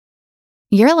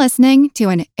You're listening to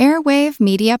an Airwave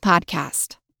Media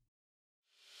Podcast.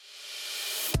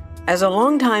 As a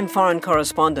longtime foreign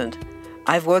correspondent,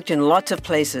 I've worked in lots of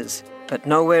places, but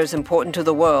nowhere as important to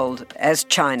the world as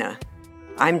China.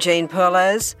 I'm Jane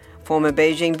Perlez, former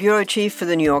Beijing bureau chief for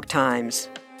the New York Times.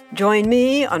 Join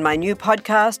me on my new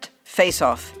podcast, Face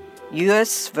Off,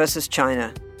 U.S. versus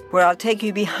China, where I'll take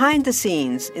you behind the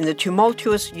scenes in the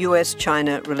tumultuous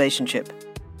U.S.-China relationship.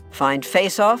 Find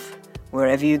Face Off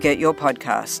wherever you get your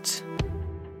podcasts.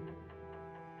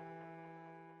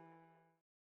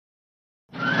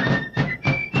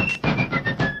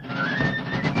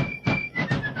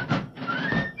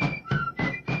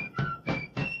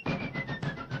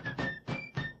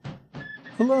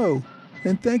 Hello,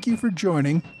 and thank you for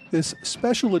joining this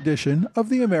special edition of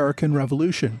the American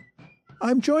Revolution.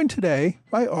 I'm joined today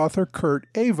by author Kurt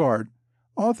Avard,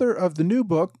 author of the new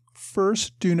book,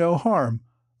 First Do No Harm,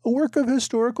 a work of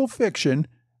historical fiction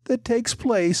that takes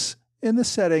place in the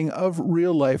setting of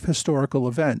real-life historical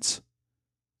events.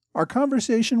 Our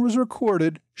conversation was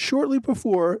recorded shortly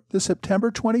before the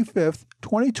September 25th,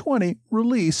 2020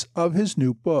 release of his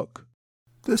new book.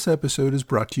 This episode is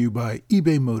brought to you by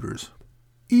eBay Motors.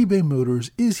 eBay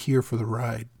Motors is here for the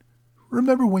ride.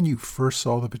 Remember when you first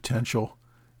saw the potential,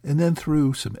 and then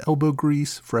through some elbow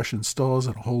grease, fresh installs,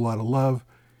 and a whole lot of love,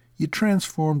 you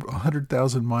transformed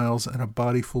 100,000 miles and a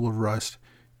body full of rust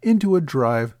into a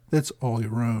drive that's all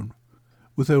your own.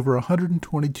 With over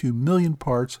 122 million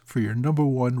parts for your number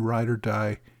one ride or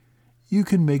die, you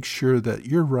can make sure that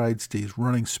your ride stays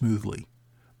running smoothly.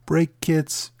 Brake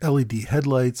kits, LED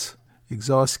headlights,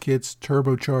 exhaust kits,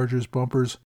 turbochargers,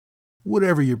 bumpers,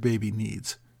 whatever your baby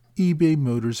needs, eBay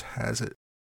Motors has it.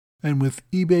 And with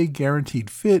eBay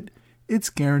Guaranteed Fit, it's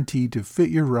guaranteed to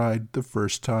fit your ride the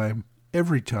first time,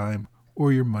 every time,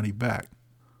 or your money back.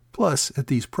 Plus, at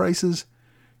these prices,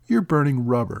 you're burning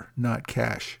rubber, not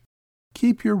cash.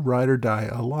 Keep your ride or die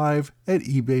alive at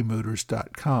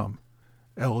ebaymotors.com.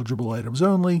 Eligible items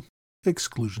only.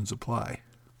 Exclusions apply.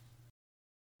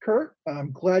 Kurt,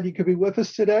 I'm glad you could be with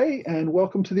us today, and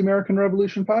welcome to the American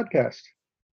Revolution podcast.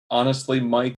 Honestly,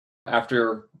 Mike,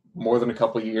 after more than a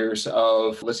couple of years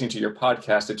of listening to your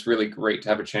podcast, it's really great to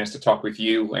have a chance to talk with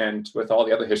you and with all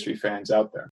the other history fans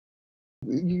out there.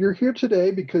 You're here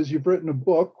today because you've written a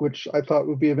book, which I thought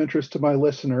would be of interest to my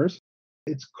listeners.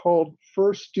 It's called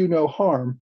First Do No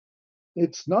Harm.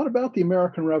 It's not about the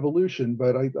American Revolution,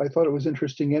 but I thought it was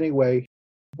interesting anyway.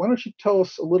 Why don't you tell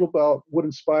us a little about what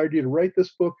inspired you to write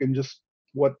this book and just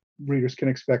what readers can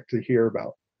expect to hear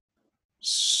about?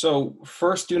 So,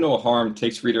 First Do No Harm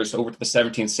takes readers over to the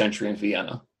 17th century in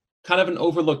Vienna. Kind of an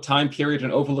overlooked time period,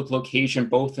 an overlooked location,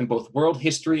 both in world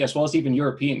history as well as even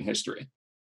European history.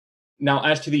 Now,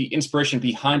 as to the inspiration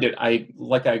behind it, I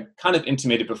kind of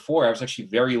intimated before, I was actually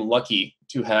very lucky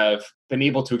to have been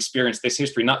able to experience this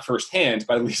history, not firsthand,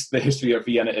 but at least the history of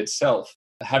Vienna itself,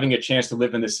 having a chance to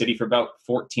live in the city for about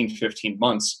 14, 15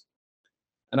 months.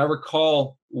 And I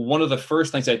recall one of the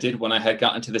first things I did when I had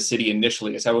gotten to the city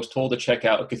initially is I was told to check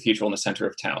out a cathedral in the center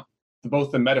of town,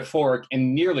 both the metaphoric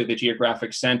and nearly the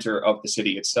geographic center of the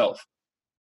city itself.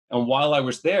 And while I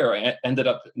was there, I ended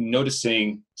up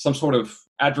noticing some sort of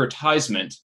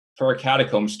advertisement for a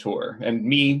catacombs tour, and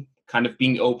me kind of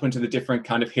being open to the different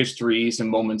kind of histories and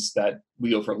moments that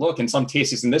we overlook. In some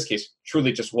cases, in this case,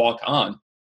 truly just walk on.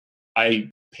 I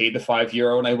paid the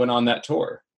 €5 and I went on that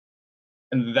tour.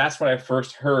 And that's when I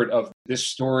first heard of this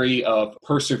story of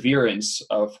perseverance,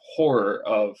 of horror,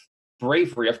 of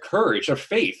bravery, of courage, of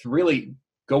faith, really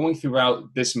going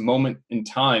throughout this moment in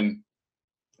time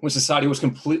when society was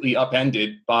completely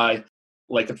upended by,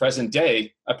 like the present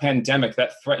day, a pandemic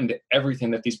that threatened everything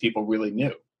that these people really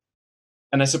knew.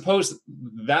 And I suppose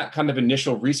that kind of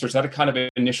initial research, that kind of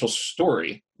initial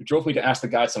story drove me to ask the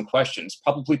guide some questions,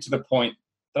 probably to the point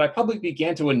that I probably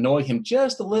began to annoy him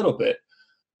just a little bit.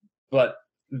 But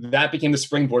that became the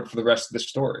springboard for the rest of the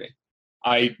story.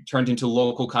 I turned into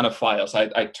local kind of files.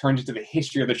 I turned into the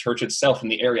history of the church itself in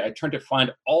the area. I turned to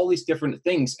find all these different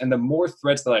things. And the more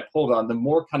threads that I pulled on, the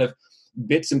more kind of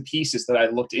bits and pieces that I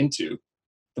looked into,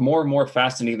 the more and more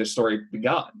fascinating the story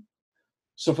begot.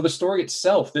 So for the story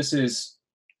itself, this is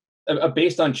a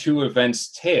based on true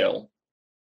events tale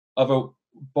of a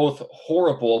both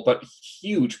horrible but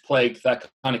huge plague that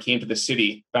kind of came to the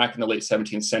city back in the late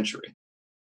 17th century.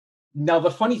 Now,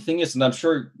 the funny thing is, and I'm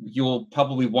sure you'll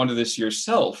probably wonder this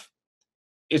yourself,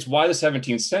 is why the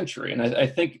 17th century? And I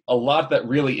think a lot of that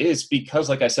really is because,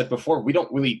 like I said before, we don't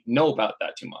really know about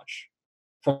that too much.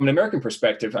 From an American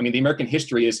perspective, I mean, the American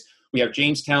history is we have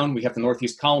Jamestown, we have the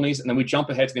Northeast colonies, and then we jump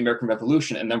ahead to the American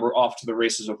Revolution, and then we're off to the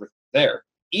races over there.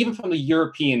 Even from the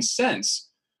European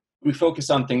sense, We focus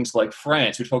on things like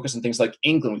France. We focus on things like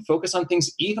England. We focus on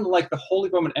things even like the Holy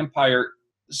Roman Empire,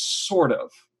 sort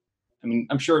of. I mean,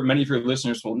 I'm sure many of your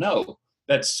listeners will know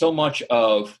that so much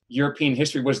of European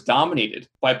history was dominated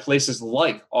by places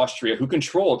like Austria, who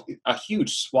controlled a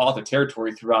huge swath of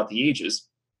territory throughout the ages.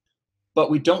 But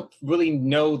we don't really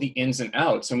know the ins and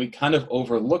outs, and we kind of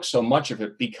overlook so much of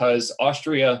it because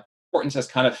Austria's importance has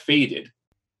kind of faded.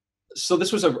 So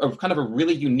this was a kind of a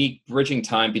really unique bridging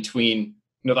time between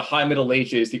the High Middle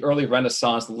Ages, the early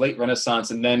Renaissance, the late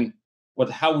Renaissance, and then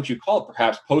how would you call it,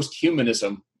 perhaps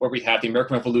post-humanism, where we have the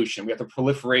American Revolution, we have the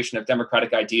proliferation of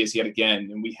democratic ideas yet again,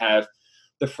 and we have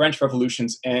the French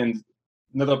revolutions and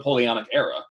the Napoleonic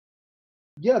era.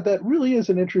 Yeah, that really is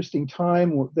an interesting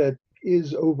time that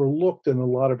is overlooked in a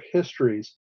lot of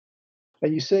histories.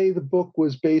 And you say the book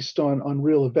was based on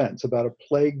real events about a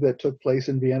plague that took place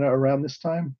in Vienna around this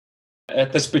time?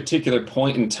 At this particular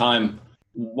point in time,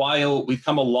 while we've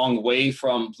come a long way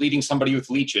from bleeding somebody with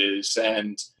leeches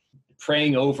and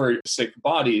praying over sick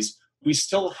bodies, we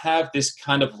still have this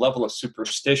kind of level of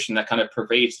superstition that kind of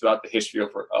pervades throughout the history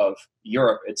of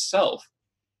Europe itself.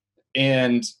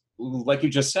 And like you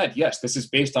just said, yes, this is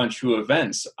based on true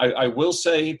events. I will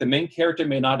say the main character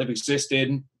may not have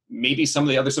existed. Maybe some of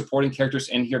the other supporting characters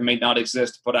in here may not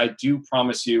exist, but I do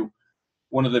promise you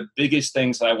one of the biggest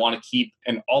things that I want to keep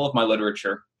in all of my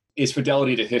literature is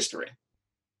fidelity to history.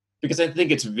 Because I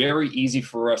think it's very easy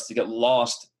for us to get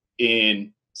lost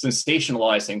in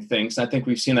sensationalizing things. And I think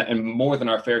we've seen that in more than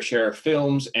our fair share of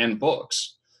films and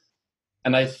books.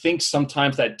 And I think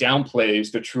sometimes that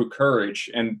downplays the true courage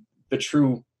and the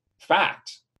true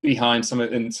fact behind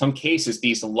in some cases,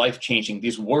 these life-changing,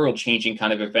 these world-changing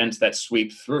kind of events that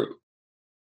sweep through.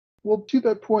 Well, to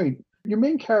that point, your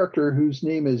main character, whose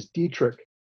name is Dietrich,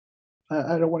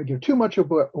 I don't want to give too much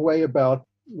away about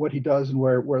what he does and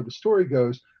where the story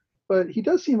goes, but he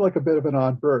does seem like a bit of an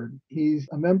odd bird. He's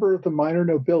a member of the minor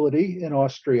nobility in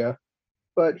Austria,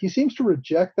 but he seems to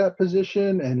reject that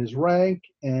position and his rank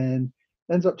and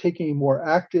ends up taking a more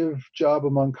active job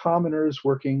among commoners,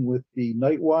 working with the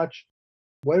Night Watch.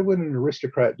 Why would an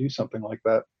aristocrat do something like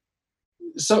that?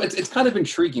 So it's kind of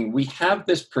intriguing. We have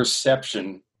this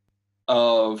perception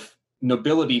of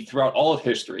nobility throughout all of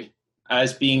history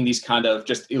as being these kind of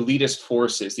just elitist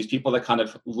forces, these people that kind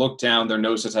of look down their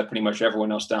noses at pretty much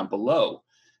everyone else down below.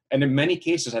 And in many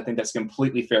cases, I think that's a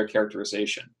completely fair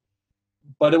characterization.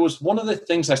 But it was one of the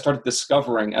things I started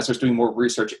discovering as I was doing more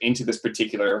research into this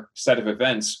particular set of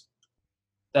events,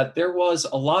 that there was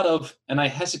a lot of, and I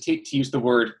hesitate to use the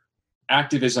word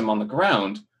activism on the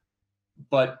ground,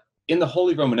 but in the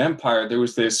Holy Roman Empire, there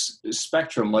was this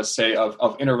spectrum, let's say,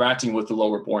 of interacting with the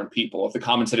lower-born people, of the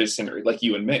common citizenry, like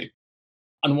you and me.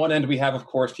 On one end, we have, of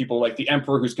course, people like the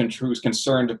emperor who's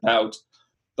concerned about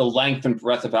the length and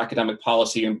breadth of academic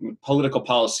policy and political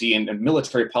policy and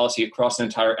military policy across the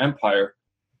entire empire.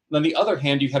 And on the other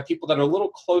hand, you have people that are a little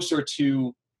closer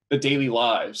to the daily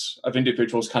lives of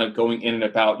individuals kind of going in and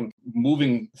about and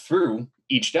moving through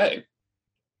each day.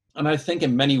 And I think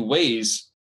in many ways,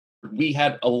 we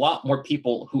had a lot more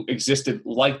people who existed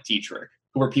like Dietrich,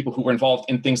 who were people who were involved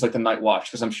in things like the Night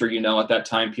Watch, because I'm sure you know at that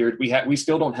time period, we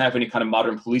still don't have any kind of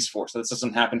modern police force. So this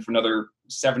doesn't happen for another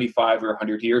 75 or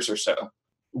 100 years or so.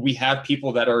 We have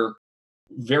people that are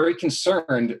very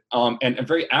concerned and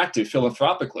very active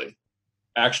philanthropically,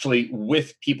 actually,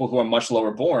 with people who are much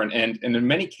lower born. And in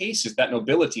many cases, that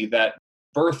nobility, that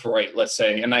birthright, let's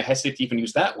say, and I hesitate to even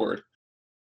use that word,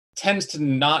 tends to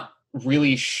not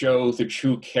really show the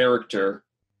true character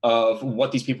of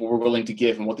what these people were willing to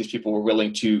give and what these people were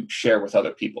willing to share with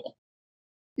other people.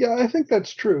 Yeah, I think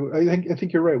that's true. I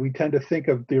think you're right. We tend to think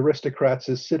of the aristocrats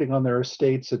as sitting on their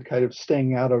estates and kind of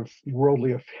staying out of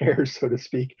worldly affairs, so to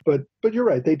speak. But you're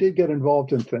right. They did get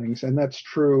involved in things, and that's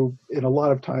true in a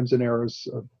lot of times and eras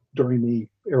during the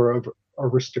era of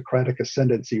aristocratic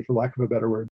ascendancy, for lack of a better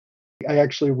word. I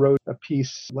actually wrote a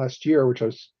piece last year, which I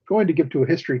was going to give to a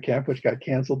history camp, which got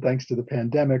canceled thanks to the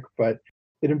pandemic, but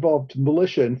it involved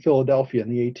militia in Philadelphia in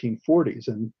the 1840s.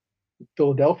 And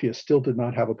Philadelphia still did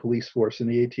not have a police force in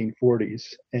the 1840s.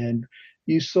 And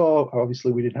you saw,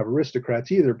 obviously, we didn't have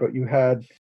aristocrats either, but you had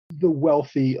the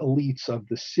wealthy elites of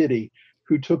the city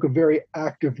who took a very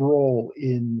active role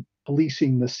in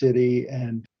policing the city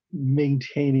and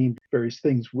maintaining various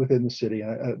things within the city.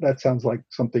 That sounds like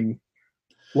something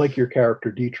like your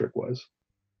character Dietrich was.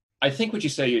 I think what you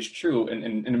say is true.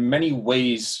 And in many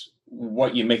ways,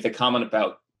 what you make the comment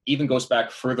about even goes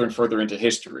back further and further into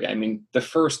history. I mean, the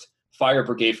first fire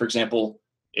brigade, for example,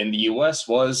 in the U.S.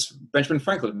 was Benjamin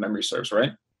Franklin, if memory serves,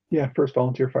 right? Yeah, first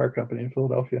volunteer fire company in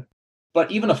Philadelphia. But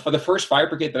even the first fire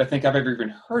brigade that I think I've ever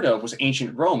even heard of was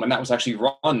ancient Rome, and that was actually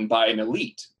run by an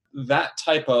elite. That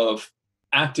type of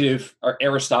active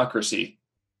aristocracy,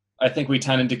 I think we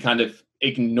tended to kind of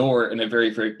ignore in a very,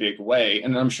 very big way.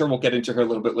 And I'm sure we'll get into her a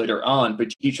little bit later on,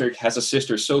 but Dietrich has a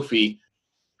sister, Sophie,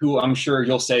 who I'm sure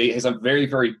you'll say has a very,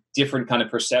 very different kind of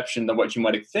perception than what you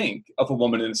might think of a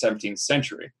woman in the 17th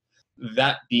century.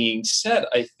 That being said,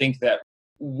 I think that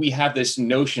we have this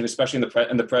notion, especially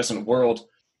in the present world,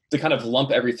 to kind of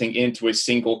lump everything into a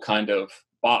single kind of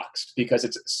box, because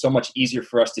it's so much easier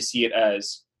for us to see it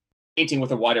as painting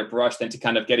with a wider brush than to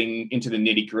kind of getting into the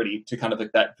nitty gritty to kind of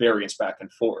like that variance back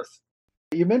and forth.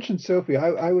 You mentioned Sophie.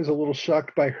 I was a little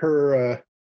shocked by her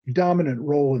dominant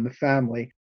role in the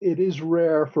family. It is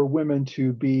rare for women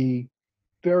to be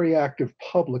very active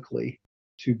publicly,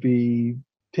 to be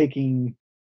taking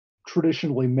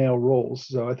traditionally male roles.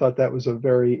 So I thought that was a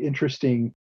very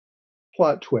interesting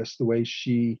plot twist, the way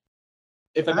she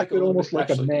acted almost like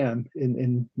a man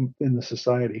in the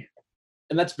society.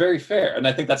 And that's very fair. And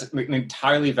I think that's an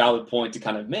entirely valid point to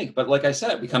kind of make. But like I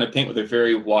said, we kind of paint with a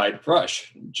very wide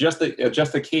brush. Just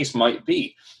the case might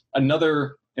be.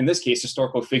 Another, in this case,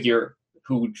 historical figure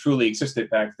who truly existed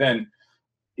back then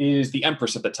is the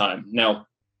Empress at the time. Now,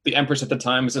 the Empress at the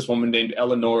time is this woman named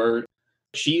Eleanor.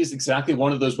 She is exactly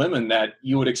one of those women that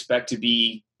you would expect to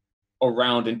be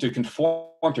around and to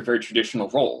conform to very traditional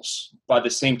roles. By the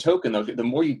same token, though, the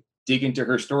more you dig into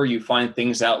her story, you find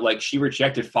things out like she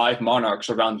rejected 5 monarchs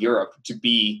around Europe to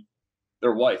be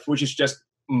their wife, which is just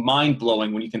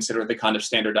mind-blowing when you consider the kind of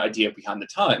standard idea behind the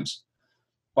times.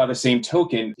 By the same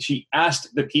token, she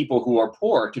asked the people who are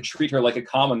poor to treat her like a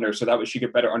commoner so that way she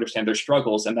could better understand their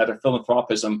struggles and that her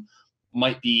philanthropism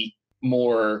might be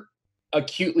more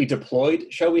acutely deployed,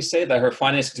 shall we say, that her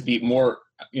finances to be more,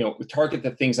 target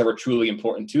the things that were truly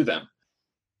important to them.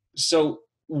 So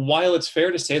while it's fair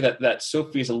to say that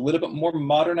Sophie is a little bit more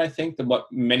modern, I think, than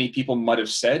what many people might have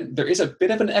said, there is a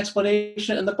bit of an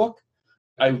explanation in the book.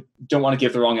 I don't want to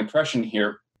give the wrong impression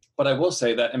here, but I will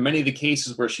say that in many of the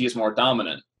cases where she is more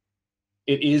dominant,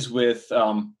 it is with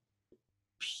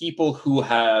people who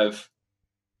have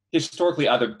historically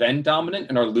either been dominant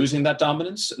and are losing that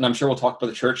dominance, and I'm sure we'll talk about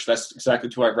the church, that's exactly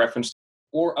who I referenced,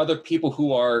 or other people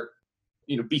who are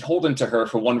beholden to her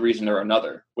for one reason or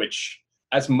another, which,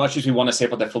 as much as we want to say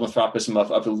about the philanthropism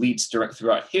of elites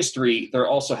throughout history, there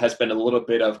also has been a little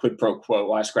bit of quid pro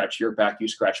quo, I scratch your back, you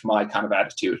scratch my kind of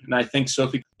attitude. And I think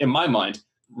Sophie, in my mind,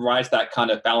 rides that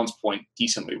kind of balance point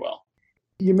decently well.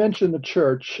 You mentioned the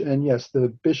church, and yes, the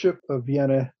Bishop of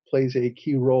Vienna plays a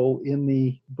key role in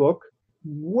the book.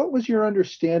 What was your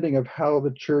understanding of how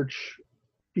the church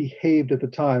behaved at the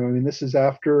time? I mean, this is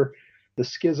after the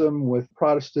schism with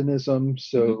Protestantism,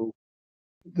 so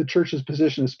the church's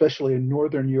position, especially in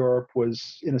Northern Europe,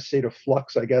 was in a state of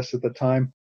flux, I guess, at the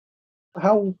time.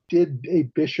 How did a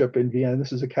bishop in Vienna,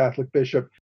 this is a Catholic bishop,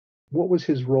 what was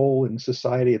his role in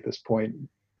society at this point?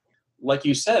 Like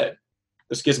you said,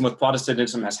 the schism with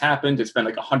Protestantism has happened. It's been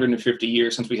like 150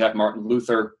 years since we had Martin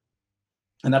Luther.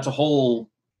 And that's a whole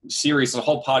series, a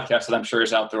whole podcast that I'm sure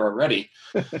is out there already.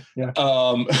 Yeah.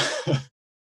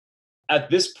 At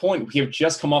this point, we have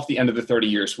just come off the end of the 30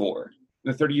 Years' War.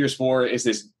 The 30 Years' War is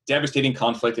this devastating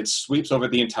conflict. It sweeps over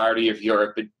the entirety of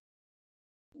Europe.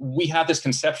 We have this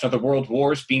conception of the world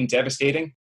wars being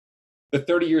devastating. The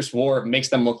 30 Years' War makes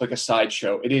them look like a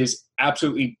sideshow. It is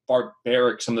absolutely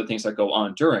barbaric, some of the things that go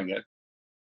on during it.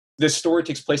 This story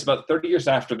takes place about 30 years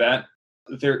after that.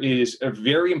 There is a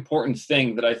very important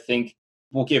thing that I think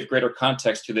will give greater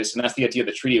context to this, and that's the idea of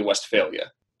the Treaty of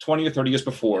Westphalia, 20 or 30 years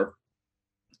before.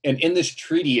 And in this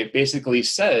treaty, it basically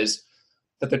says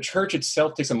that the church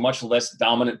itself takes a much less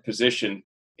dominant position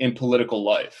in political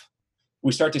life.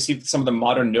 We start to see some of the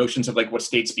modern notions of like what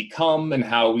states become and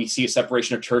how we see a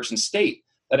separation of church and state.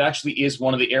 That actually is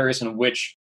one of the areas in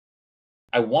which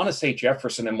I want to say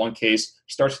Jefferson, in one case,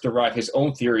 starts to derive his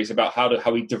own theories about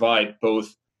how we divide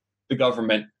both the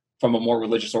government from a more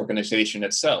religious organization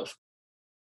itself.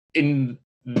 In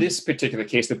this particular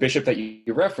case, the bishop that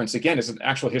you reference, again, is an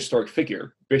actual historic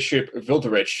figure, Bishop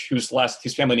Wilderich,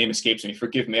 his family name escapes me.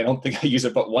 Forgive me, I don't think I use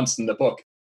it but once in the book.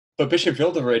 But Bishop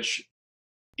Wilderich,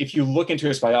 if you look into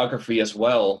his biography as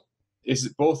well, is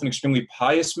both an extremely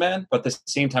pious man, but at the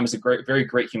same time is a very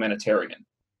great humanitarian.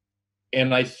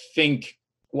 And I think,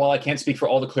 while I can't speak for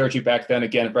all the clergy back then,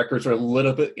 again, records are a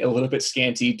little bit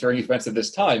scanty during events of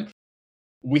this time,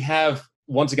 we have,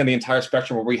 once again, the entire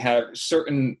spectrum where we have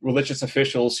certain religious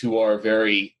officials who are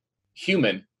very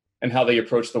human in how they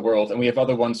approach the world, and we have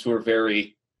other ones who are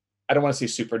very, I don't want to say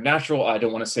supernatural, I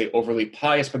don't want to say overly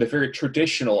pious, but they're very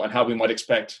traditional in how we might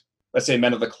expect let's say,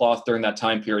 men of the cloth during that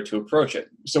time period to approach it.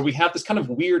 So we have this kind of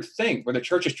weird thing where the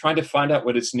church is trying to find out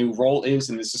what its new role is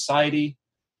in the society.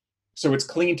 So it's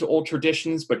clinging to old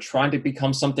traditions, but trying to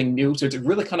become something new. So it's a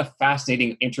really kind of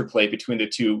fascinating interplay between the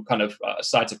two kind of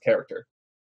sides of character.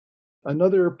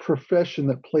 Another profession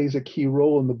that plays a key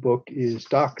role in the book is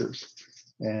doctors.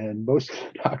 And most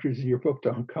doctors in your book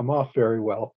don't come off very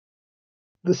well.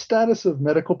 The status of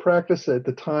medical practice at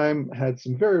the time had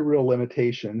some very real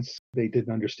limitations. They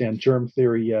didn't understand germ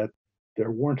theory yet. There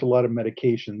weren't a lot of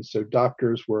medications, so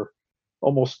doctors were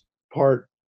almost part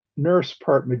nurse,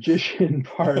 part magician,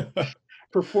 part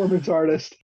performance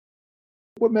artist.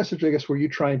 What message, I guess, were you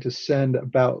trying to send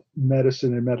about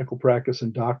medicine and medical practice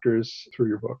and doctors through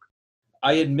your book?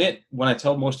 I admit, when I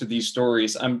tell most of these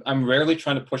stories, I'm rarely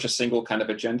trying to push a single kind of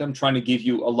agenda. I'm trying to give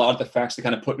you a lot of the facts to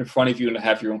kind of put in front of you and to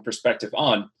have your own perspective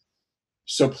on.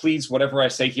 So please, whatever I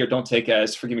say here, don't take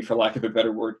as, forgive me for lack of a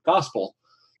better word, gospel.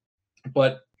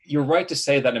 But you're right to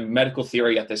say that in medical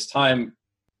theory at this time,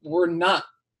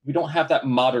 we don't have that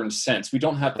modern sense. We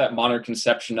don't have that modern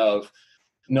conception of,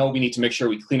 no, we need to make sure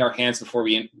we clean our hands before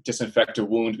we disinfect a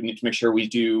wound. We need to make sure we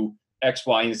do X,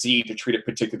 Y, and Z to treat a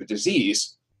particular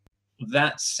disease.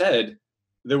 That said,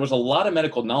 there was a lot of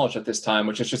medical knowledge at this time,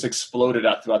 which has just exploded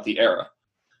out throughout the era.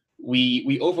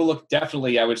 We overlooked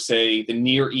definitely, I would say, the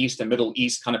Near East and Middle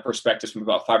East kind of perspectives from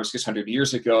about 500 or 600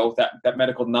 years ago. That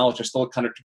medical knowledge is still kind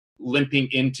of limping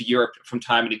into Europe from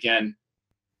time and again.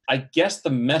 I guess the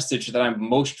message that I'm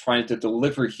most trying to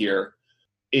deliver here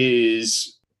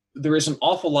is there is an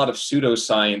awful lot of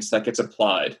pseudoscience that gets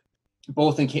applied,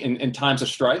 both in times of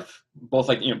strife, both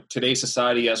like today's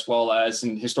society as well as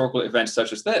in historical events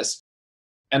such as this.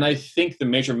 And I think the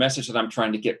major message that I'm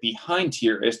trying to get behind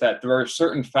here is that there are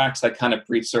certain facts that kind of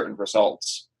breed certain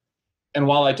results. And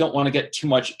while I don't want to get too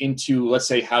much into, let's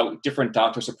say, how different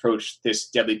doctors approach this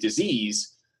deadly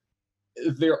disease,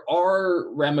 there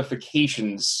are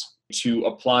ramifications to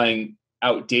applying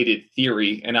outdated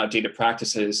theory and outdated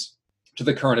practices to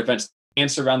the current events.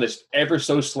 Answer around this ever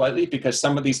so slightly, because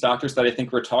some of these doctors that I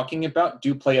think we're talking about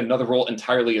do play another role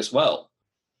entirely as well.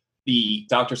 The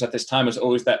doctors at this time was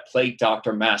always that plague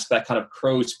doctor mask, that kind of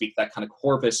crow's speak, that kind of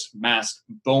corvus mask,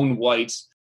 bone white,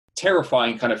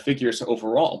 terrifying kind of figures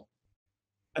overall.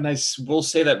 And I will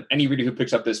say that any reader who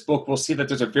picks up this book will see that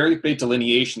there's a very big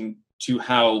delineation to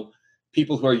how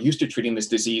people who are used to treating this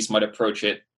disease might approach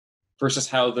it versus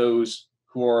how those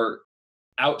who are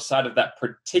outside of that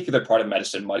particular part of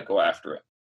medicine might go after it.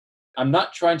 I'm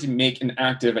not trying to make an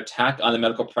active attack on the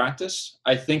medical practice.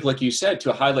 I think, like you said,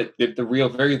 to highlight the real,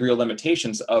 very real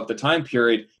limitations of the time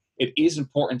period, it is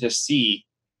important to see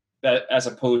that as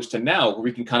opposed to now, where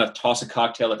we can kind of toss a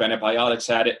cocktail of antibiotics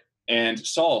at it and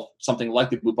solve something like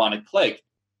the bubonic plague,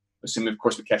 assuming, of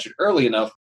course, we catch it early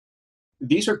enough.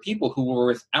 These are people who were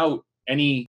without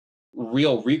any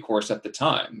real recourse at the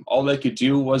time. All they could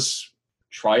do was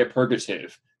try a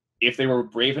purgative. If they were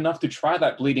brave enough to try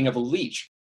that bleeding of a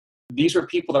leech, these were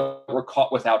people that were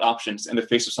caught without options in the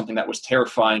face of something that was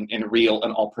terrifying and real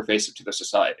and all-pervasive to their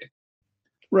society.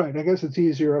 Right. I guess it's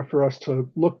easier for us to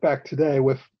look back today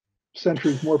with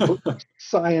centuries more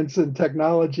science and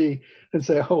technology and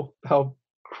say, oh, how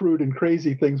crude and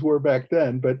crazy things were back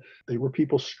then. But they were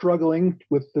people struggling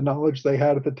with the knowledge they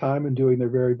had at the time and doing their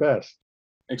very best.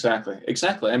 Exactly.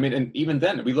 I mean, and even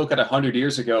then, we look at 100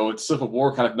 years ago, it's Civil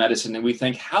War kind of medicine, and we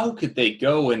think, how could they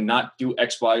go and not do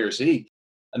X, Y, or Z?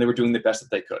 And they were doing the best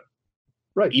that they could.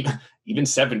 Right. Even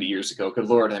 70 years ago, good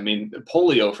Lord. I mean,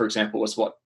 polio, for example, was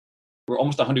what? We're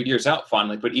almost 100 years out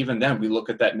finally. But even then, we look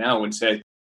at that now and say,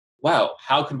 wow,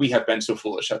 how could we have been so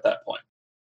foolish at that point?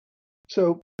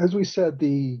 So, as we said,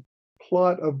 the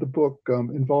plot of the book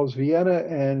involves Vienna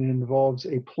and involves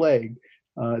a plague.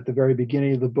 At the very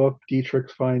beginning of the book, Dietrich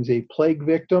finds a plague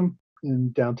victim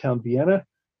in downtown Vienna.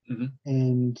 Mm-hmm.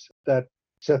 And that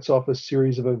sets off a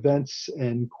series of events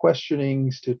and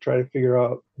questionings to try to figure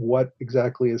out what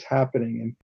exactly is happening.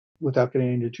 And without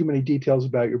getting into too many details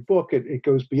about your book, it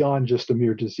goes beyond just a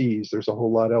mere disease. There's a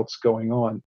whole lot else going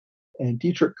on. And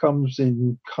Dietrich comes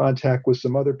in contact with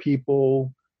some other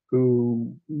people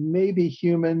who may be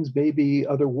humans, maybe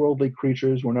otherworldly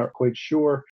creatures, we're not quite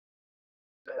sure.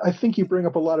 I think you bring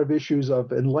up a lot of issues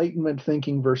of Enlightenment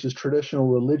thinking versus traditional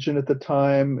religion at the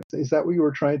time. Is that what you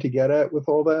were trying to get at with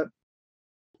all that?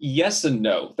 Yes and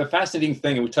no. The fascinating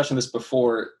thing, and we touched on this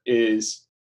before, is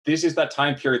this is that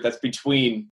time period that's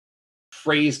between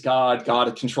praise God,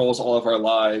 God controls all of our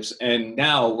lives, and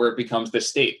now where it becomes the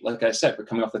state. Like I said, we're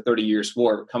coming off the 30 Years'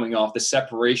 War, we're coming off the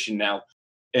separation now,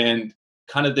 and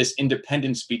kind of this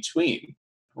independence between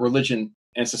religion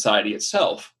and society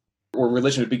itself, where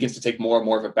religion begins to take more and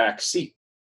more of a back seat.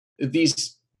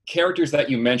 These characters that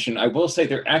you mentioned, I will say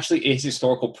there actually is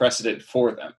historical precedent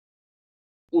for them.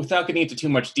 Without getting into too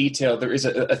much detail, there is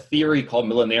a theory called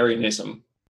millenarianism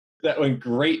that when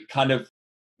great kind of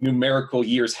numerical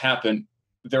years happen,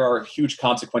 there are huge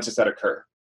consequences that occur.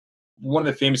 One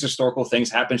of the famous historical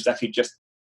things happens actually just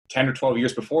 10 or 12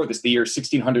 years before this. The year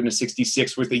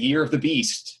 1666 was the year of the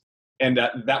beast. And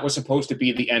that was supposed to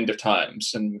be the end of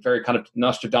times. And very kind of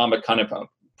Nostradamus kind of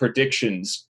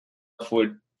predictions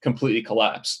would completely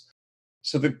collapse.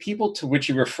 So the people to which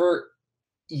you refer,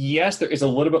 yes, there is a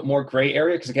little bit more gray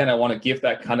area, because again, I want to give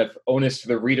that kind of onus to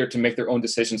the reader to make their own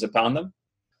decisions upon them.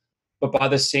 But by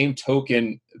the same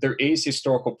token, there is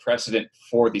historical precedent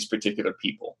for these particular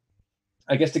people.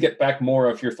 I guess to get back more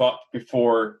of your thought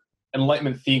before,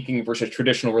 Enlightenment thinking versus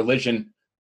traditional religion,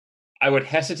 I would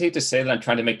hesitate to say that I'm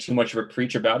trying to make too much of a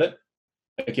preach about it.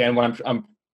 Again, when I'm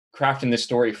crafting this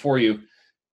story for you,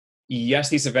 yes,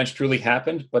 these events truly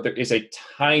happened, but there is a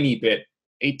tiny bit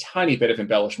of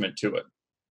embellishment to it.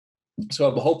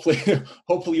 So hopefully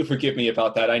you'll forgive me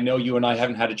about that. I know you and I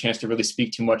haven't had a chance to really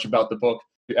speak too much about the book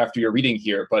after your reading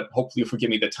here, but hopefully you'll forgive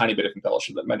me the tiny bit of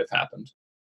embellishment that might have happened.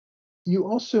 You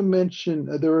also mentioned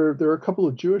there are a couple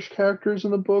of Jewish characters in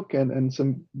the book and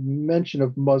some mention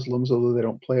of Muslims, although they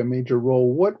don't play a major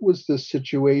role. What was the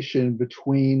situation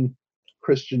between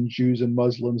Christian Jews and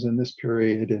Muslims in this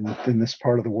period in this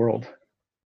part of the world?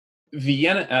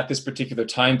 Vienna at this particular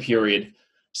time period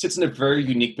sits in a very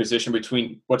unique position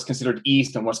between what's considered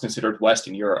East and what's considered West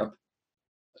in Europe.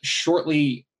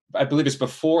 Shortly, I believe it's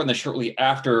before and then shortly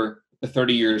after the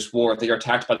 30 Years' War, they are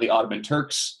attacked by the Ottoman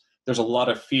Turks. There's a lot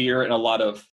of fear and a lot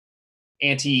of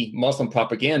anti-Muslim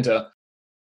propaganda.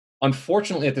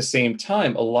 Unfortunately, at the same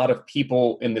time, a lot of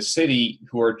people in the city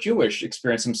who are Jewish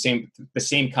experience the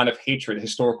same kind of hatred,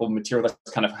 historical material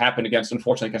that's kind of happened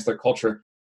unfortunately, against their culture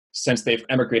since they've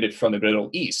emigrated from the Middle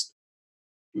East.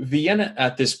 Vienna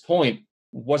at this point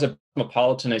was a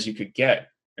cosmopolitan as you could get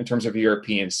in terms of a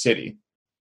European city.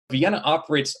 Vienna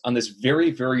operates on this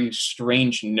very, very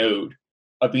strange node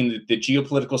of being the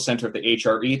geopolitical center of the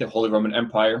HRE, the Holy Roman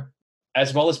Empire,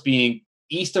 as well as being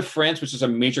east of France, which is a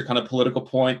major kind of political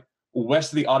point,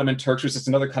 west of the Ottoman Turks, which is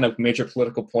another kind of major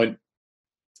political point,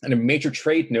 and a major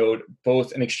trade node,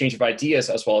 both in exchange of ideas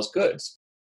as well as goods.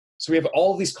 So we have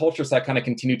all of these cultures that kind of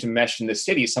continue to mesh in the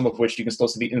city, some of which you can still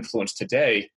see the influence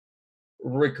today.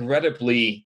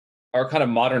 Regrettably, our kind of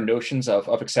modern notions of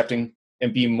accepting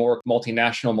and being more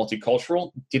multinational,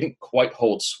 multicultural didn't quite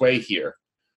hold sway here.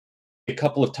 A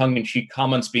couple of tongue-in-cheek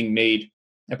comments being made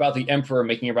about the emperor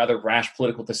making a rather rash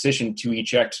political decision to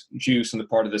eject Jews from the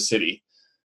part of the city.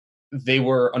 They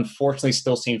were unfortunately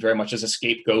still seen very much as a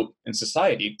scapegoat in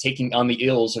society, taking on the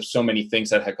ills of so many things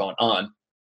that had gone on.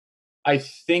 I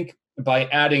think by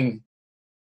adding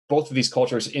both of these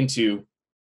cultures into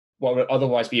what would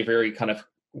otherwise be a very kind of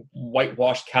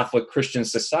whitewashed Catholic Christian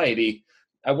society,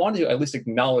 I wanted to at least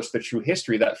acknowledge the true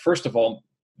history that, first of all,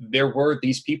 there were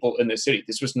these people in the city.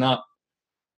 This was not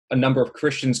a number of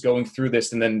Christians going through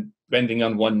this and then bending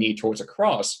on one knee towards a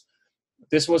cross.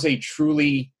 This was a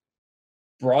truly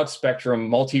broad spectrum,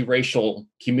 multiracial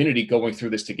community going through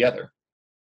this together.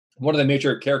 One of the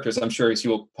major characters, I'm sure, as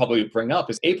you will probably bring up,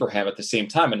 is Abraham at the same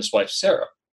time and his wife, Sarah.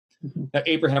 Mm-hmm. Now,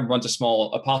 Abraham runs a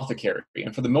small apothecary.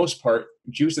 And for the most part,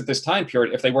 Jews at this time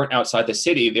period, if they weren't outside the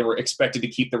city, they were expected to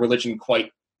keep the religion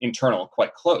quite internal,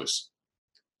 quite close.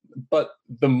 But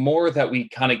the more that we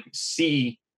kind of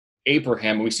see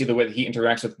Abraham, and we see the way that he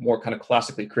interacts with more kind of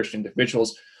classically Christian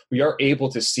individuals, we are able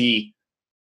to see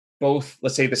both,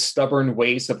 let's say, the stubborn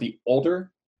ways of the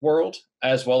older world,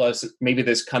 as well as maybe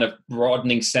this kind of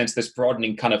broadening sense, this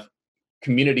broadening kind of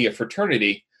community of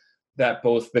fraternity that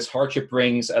both this hardship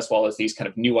brings, as well as these kind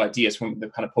of new ideas from the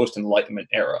kind of post-Enlightenment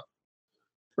era.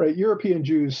 Right. European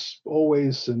Jews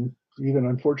always, and even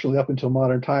unfortunately up until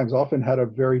modern times, often had a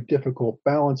very difficult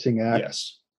balancing act.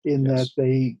 Yes. That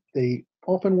they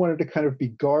often wanted to kind of be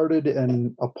guarded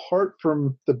and apart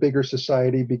from the bigger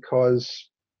society because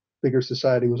bigger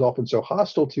society was often so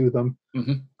hostile to them.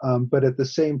 Mm-hmm. But at the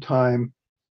same time,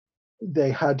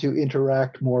 they had to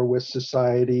interact more with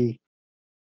society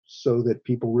so that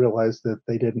people realized that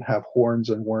they didn't have horns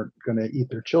and weren't going to eat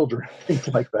their children, things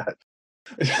like that.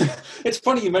 It's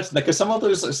funny you mentioned that because some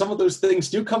of those things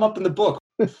do come up in the book.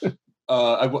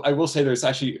 I will say there's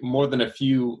actually more than a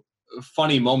few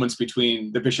funny moments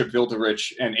between the Bishop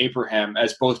Wilderich and Abraham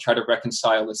as both try to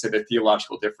reconcile, let's say, their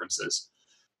theological differences.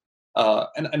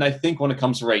 And I think when it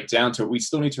comes right down to it, we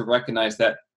still need to recognize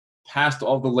that past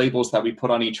all the labels that we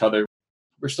put on each other,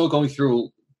 we're still going through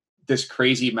this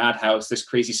crazy madhouse, this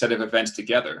crazy set of events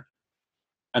together.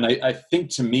 And I think,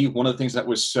 to me, one of the things that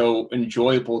was so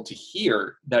enjoyable to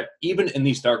hear, that even in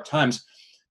these dark times,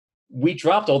 we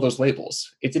dropped all those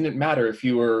labels. It didn't matter if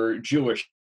you were Jewish,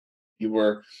 you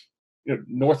were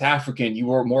North African, you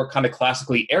were more kind of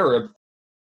classically Arab.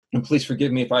 And please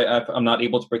forgive me if I'm not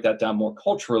able to break that down more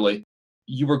culturally.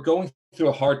 You were going through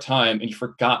a hard time and you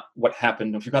forgot what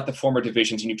happened. You forgot the former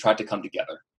divisions and you tried to come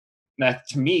together. And that,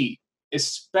 to me,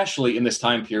 especially in this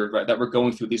time period, right, that we're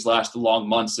going through these last long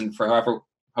months and for however,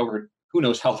 who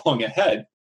knows how long ahead,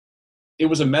 it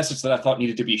was a message that I thought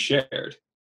needed to be shared.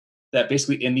 That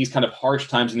basically in these kind of harsh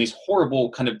times, in these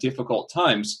horrible kind of difficult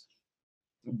times,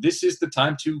 this is the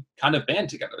time to kind of band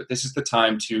together. This is the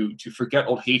time to forget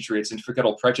old hatreds and forget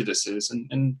old prejudices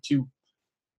and to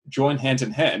join hand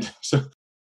in hand. So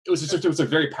it was a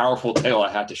very powerful tale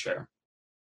I had to share.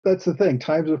 That's the thing.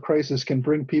 Times of crisis can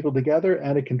bring people together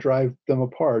and it can drive them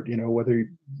apart. Whether you're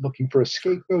looking for a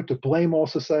scapegoat to blame all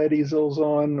society's ills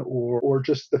on, or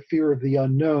just the fear of the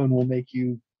unknown will make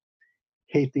you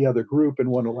hate the other group and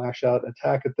want to lash out and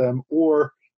attack at them.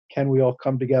 Or can we all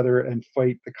come together and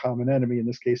fight the common enemy, in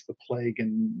this case, the plague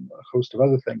and a host of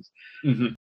other things?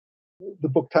 Mm-hmm. The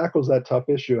book tackles that tough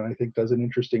issue and I think does an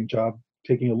interesting job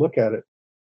taking a look at it.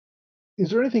 Is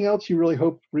there anything else you really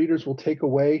hope readers will take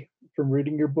away from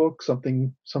reading your book? Some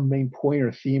main point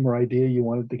or theme or idea you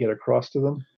wanted to get across to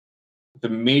them? The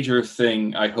major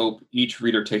thing I hope each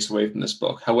reader takes away from this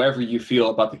book, however you feel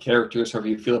about the characters, however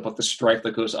you feel about the strife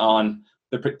that goes on,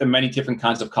 the many different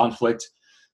kinds of conflict,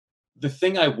 the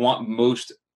thing I want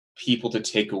most people to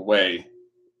take away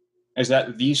is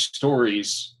that these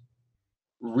stories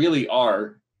really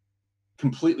are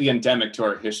completely endemic to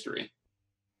our history.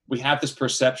 We have this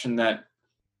perception that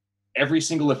every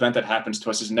single event that happens to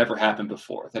us has never happened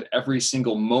before, that every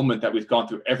single moment that we've gone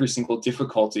through, every single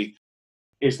difficulty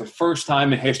is the first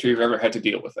time in history we've ever had to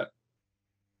deal with it.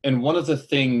 And one of the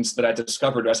things that I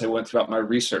discovered as I went throughout my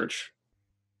research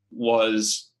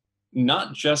was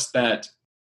not just that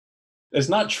it's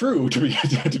not true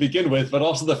to begin with, but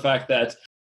also the fact that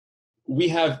we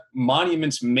have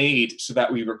monuments made so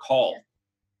that we recall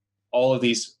all of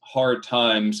these hard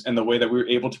times and the way that we were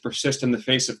able to persist in the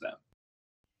face of them.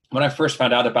 When I first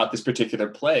found out about this particular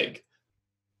plague,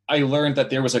 I learned that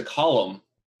there was a column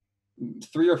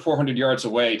 300 or 400 yards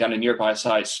away down a nearby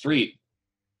side street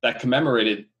that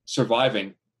commemorated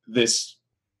surviving this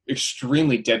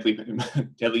extremely deadly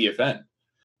event.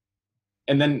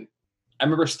 And then I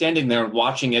remember standing there and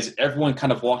watching as everyone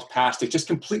kind of walked past it, just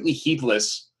completely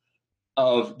heedless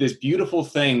of this beautiful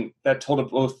thing that told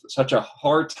of both such a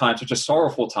hard time, such a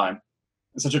sorrowful time,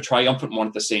 and such a triumphant one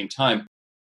at the same time.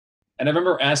 And I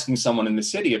remember asking someone in the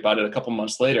city about it a couple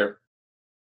months later,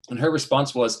 and her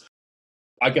response was,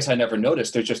 I guess I never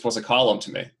noticed. There just was a column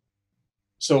to me.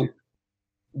 So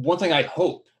one thing I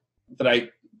hope that I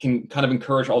can kind of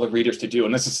encourage all the readers to do,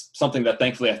 and this is something that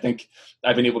thankfully I think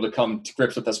I've been able to come to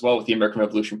grips with as well with the American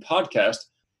Revolution podcast,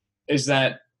 is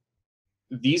that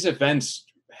these events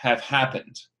have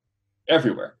happened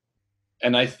everywhere.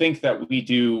 And I think that we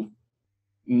do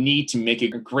need to make a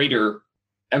greater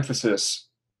emphasis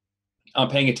on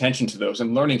paying attention to those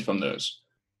and learning from those,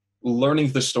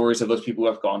 learning the stories of those people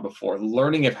who have gone before,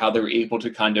 learning of how they were able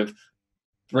to kind of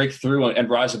break through and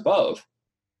rise above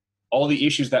all the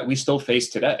issues that we still face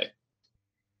today.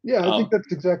 Yeah, I think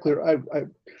that's exactly right.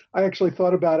 I actually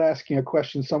thought about asking a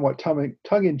question somewhat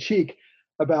tongue-in-cheek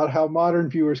about how modern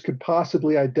viewers could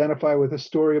possibly identify with a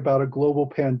story about a global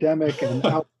pandemic and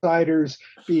outsiders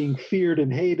being feared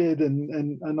and hated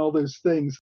and all those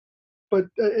things. But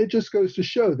it just goes to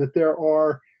show that there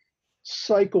are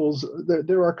cycles,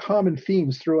 there are common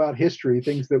themes throughout history,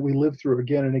 things that we live through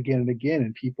again and again and again,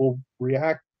 and people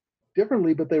react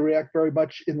differently, but they react very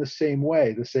much in the same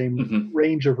way. The same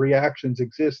range of reactions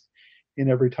exist in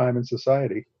every time in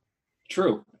society.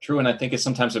 True. And I think it's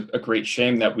sometimes a great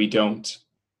shame that we don't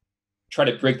try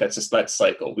to break that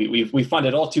cycle. We find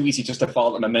it all too easy just to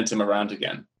follow the momentum around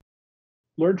again.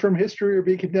 Learn from history or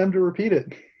be condemned to repeat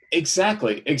it.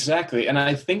 Exactly. And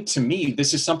I think, to me,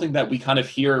 this is something that we kind of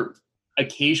hear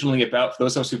occasionally about for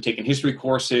those of us who've taken history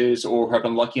courses or have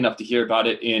been lucky enough to hear about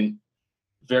it in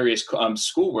various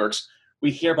schoolworks.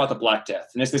 We hear about the Black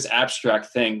Death, and it's this abstract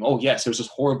thing. Oh, yes, there was this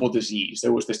horrible disease.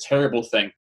 There was this terrible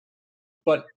thing.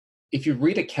 But if you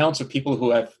read accounts of people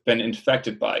who have been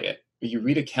infected by it, or you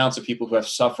read accounts of people who have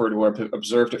suffered or have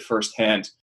observed it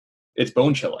firsthand, it's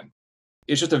bone-chilling.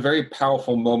 It's just a very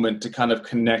powerful moment to kind of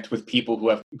connect with people who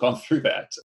have gone through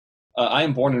that. I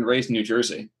am born and raised in New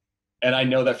Jersey. And I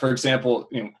know that, for example,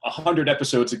 100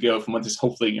 episodes ago from when this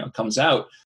hopefully comes out,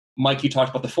 Mike, you talked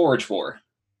about the Forage War.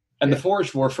 And the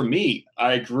Forage War, for me,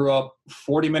 I grew up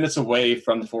 40 minutes away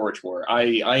from the Forage War.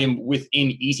 I am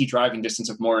within easy driving distance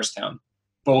of Morristown,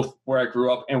 both where I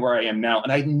grew up and where I am now.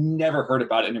 And I never heard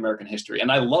about it in American history.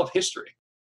 And I love history.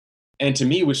 And to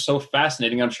me, it was so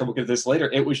fascinating. I'm sure we'll get to this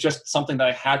later. It was just something that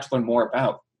I had to learn more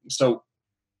about. So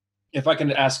if I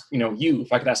can ask,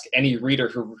 if I could ask any reader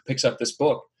who picks up this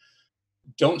book,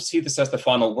 don't see this as the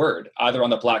final word, either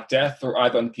on the Black Death or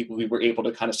either on the people who were able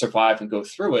to kind of survive and go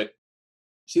through it.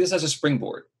 See this as a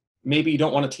springboard. Maybe you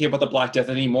don't want to hear about the Black Death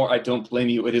anymore. I don't blame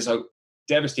you. It is a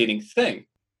devastating thing.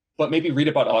 But maybe read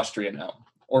about Austria now,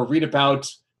 or read about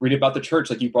the church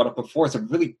like you brought up before. It's a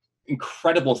really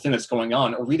incredible thing that's going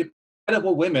on. Or read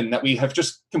incredible women that we have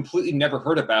just completely never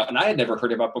heard about, and I had never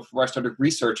heard about before I started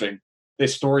researching the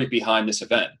story behind this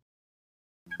event.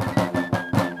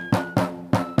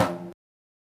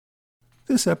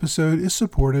 This episode is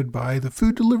supported by the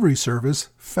food delivery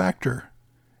service Factor.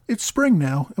 It's spring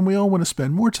now, and we all want to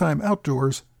spend more time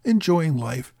outdoors, enjoying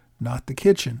life, not the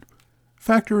kitchen.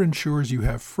 Factor ensures you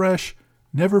have fresh,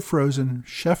 never frozen,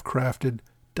 chef-crafted,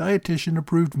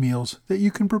 dietitian-approved meals that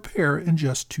you can prepare in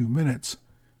just 2 minutes.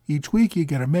 Each week you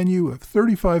get a menu of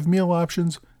 35 meal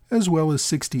options, as well as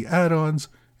 60 add-ons,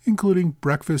 including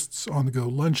breakfasts, on-the-go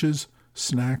lunches,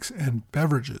 snacks, and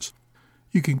beverages.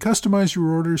 You can customize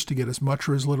your orders to get as much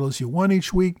or as little as you want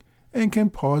each week, and can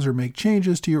pause or make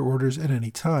changes to your orders at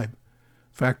any time.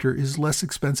 Factor is less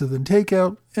expensive than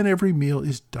takeout, and every meal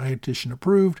is dietitian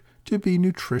approved to be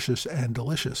nutritious and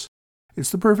delicious. It's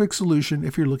the perfect solution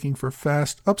if you're looking for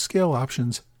fast, upscale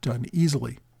options done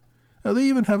easily. Now, they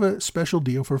even have a special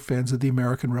deal for fans of the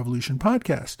American Revolution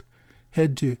podcast.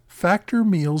 Head to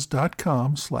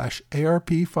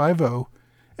factormeals.com/ARP50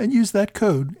 and use that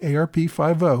code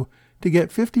ARP50 to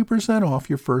get 50% off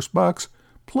your first box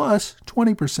plus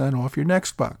 20% off your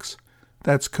next box.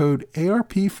 That's code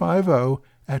ARP50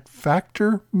 at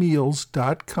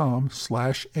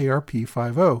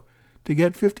factormeals.com/ARP50 to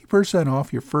get 50%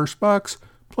 off your first box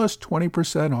plus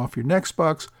 20% off your next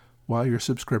box while your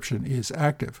subscription is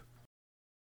active.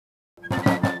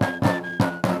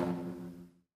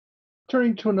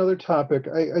 Turning to another topic,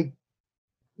 I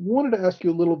wanted to ask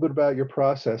you a little bit about your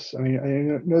process. I mean,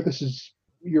 I know this is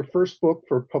your first book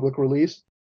for public release.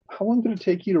 How long did it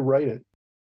take you to write it?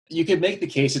 You could make the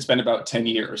case it's been about 10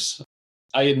 years.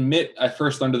 I admit I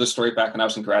first learned of the story back when I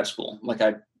was in grad school. Like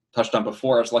I touched on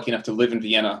before, I was lucky enough to live in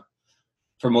Vienna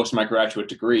for most of my graduate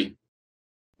degree.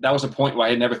 That was a point where I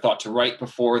had never thought to write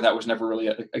before. That was never really,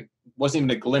 wasn't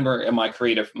even a glimmer in my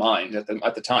creative mind at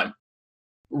the time.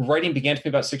 Writing began to me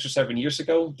about 6 or 7 years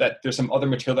ago. That there's some other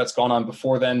material that's gone on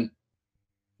before then.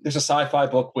 There's a sci-fi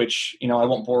book, which, I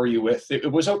won't bore you with.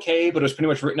 It was okay, but it was pretty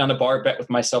much written on a bar bet with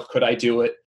myself. Could I do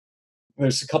it?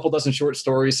 There's a couple dozen short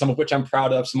stories, some of which I'm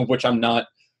proud of, some of which I'm not.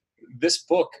 This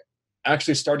book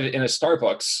actually started in a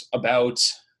Starbucks about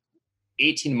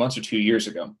 18 months or 2 years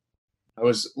ago. I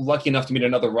was lucky enough to meet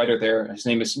another writer there. His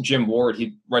name is Jim Ward.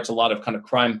 He writes a lot of kind of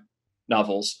crime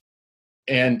novels.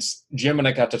 And Jim and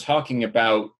I got to talking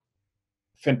about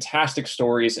fantastic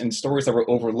stories and stories that were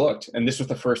overlooked. And this was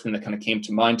the first thing that kind of came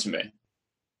to mind to me.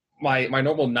 My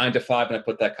normal 9 to 5, and I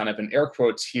put that kind of in air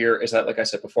quotes here, is that, like I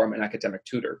said before, I'm an academic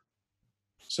tutor.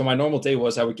 So my normal day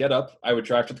was I would get up, I would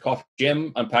drive to the coffee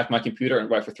gym, unpack my computer, and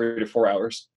write for 3 to 4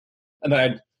 hours. And then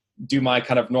I'd do my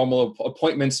kind of normal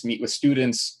appointments, meet with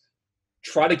students,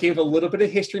 try to give a little bit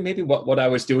of history, maybe what I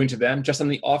was doing to them, just on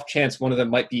the off chance one of them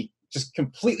might be just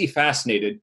completely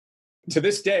fascinated. To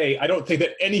this day, I don't think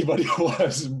that anybody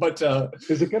was, but...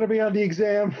 Is it going to be on the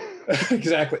exam?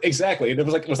 Exactly. And it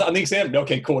was like, was that on the exam?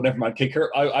 Okay, cool, never mind. Okay,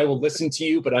 Kurt, I will listen to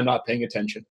you, but I'm not paying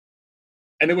attention.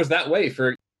 And it was that way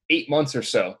for 8 months or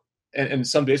so. And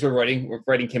some days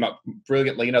writing came out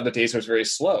brilliantly, and other days it was very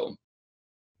slow.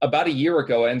 About a year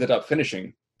ago, I ended up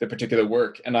finishing the particular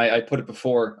work, and I put it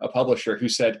before a publisher who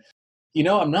said,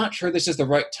 I'm not sure this is the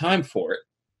right time for it.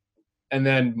 And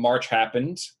then March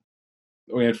happened.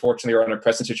 We unfortunately are in a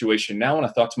present situation now, and I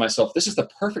thought to myself, this is the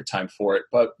perfect time for it.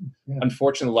 But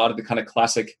Unfortunately, a lot of the kind of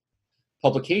classic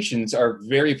publications are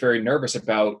very, very nervous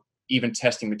about even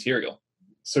testing material.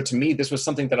 So to me, this was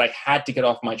something that I had to get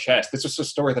off my chest. This was a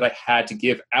story that I had to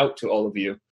give out to all of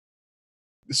you.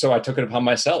 So I took it upon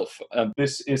myself.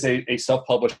 This is a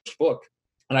self-published book,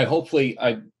 and I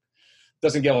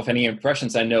doesn't give off any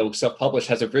impressions. I know self-published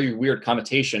has a very weird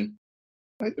connotation.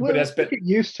 But as get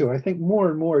used to, I think more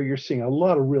and more you're seeing a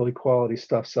lot of really quality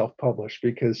stuff self-published,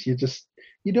 because you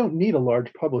don't need a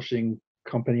large publishing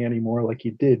company anymore like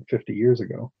you did 50 years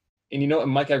ago. And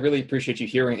Mike, I really appreciate you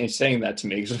hearing and saying that to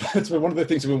me, because it's been one of the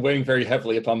things that have been weighing very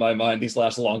heavily upon my mind these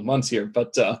last long months here.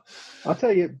 But I'll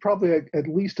tell you, probably at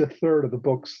least a third of the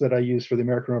books that I use for the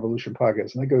American Revolution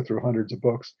podcast, and I go through hundreds of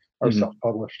books, are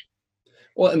self-published.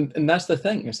 Well, and that's the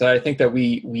thing, is that I think that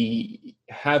we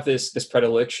have this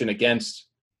predilection against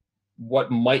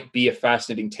what might be a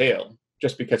fascinating tale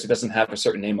just because it doesn't have a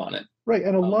certain name on it. Right,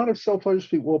 and a lot of self-published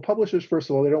people, well, publishers, first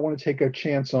of all, they don't want to take a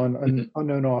chance on an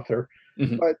unknown author,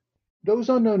 but those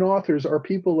unknown authors are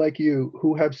people like you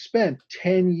who have spent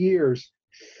 10 years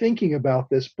thinking about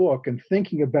this book and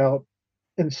thinking about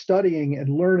and studying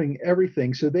and learning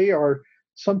everything. So they are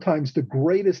sometimes the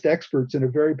greatest experts in a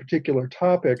very particular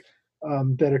topic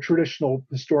that a traditional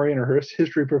historian or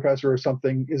history professor or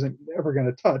something isn't ever going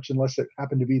to touch unless it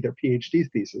happened to be their PhD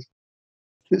thesis.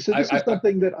 So this is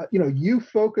something that you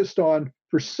focused on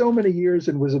for so many years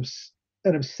and was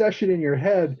an obsession in your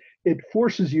head. It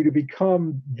forces you to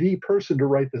become the person to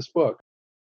write this book.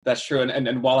 That's true.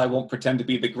 And while I won't pretend to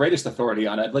be the greatest authority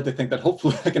on it, I'd like to think that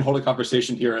hopefully I can hold a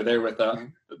conversation here or there with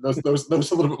those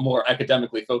a little bit more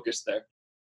academically focused there.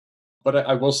 But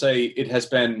I will say it's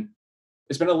been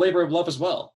a labor of love as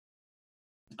well.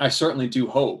 I certainly do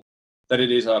hope that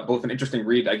it is both an interesting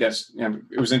read. I guess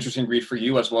it was an interesting read for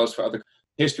you as well as for other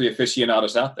history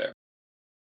aficionados out there.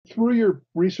 Through your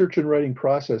research and writing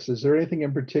process, is there anything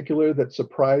in particular that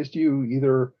surprised you,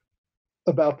 either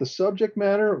about the subject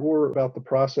matter or about the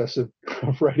process of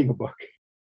writing a book?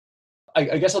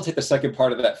 I guess I'll take the second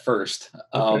part of that first.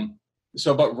 Okay.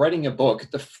 So about writing a book,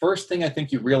 the first thing I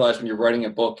think you realize when you're writing a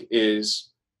book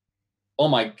is, oh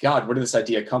my God, where did this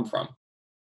idea come from?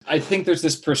 I think there's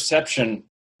this perception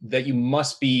that you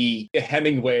must be a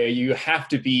Hemingway, you have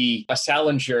to be a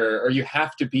Salinger, or you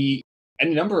have to be a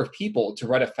number of people to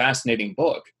write a fascinating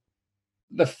book.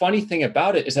 The funny thing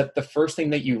about it is that the first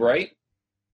thing that you write,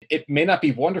 it may not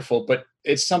be wonderful, but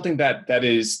it's something that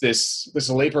is this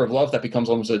labor of love that becomes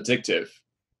almost addictive.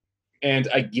 And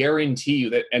I guarantee you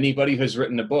that anybody who's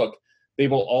written a book, they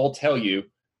will all tell you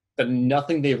that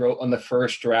nothing they wrote on the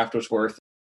first draft was worth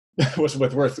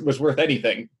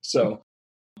anything. So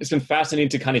it's been fascinating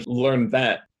to kind of learn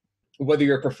that. Whether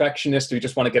you're a perfectionist or you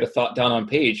just want to get a thought down on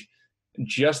page,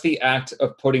 just the act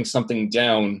of putting something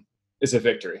down is a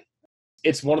victory.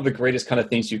 It's one of the greatest kind of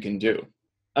things you can do.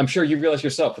 I'm sure you realize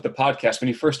yourself with the podcast, when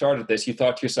you first started this, you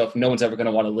thought to yourself, no one's ever going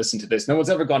to want to listen to this. No one's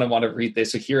ever going to want to read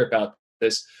this or hear about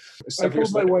this. I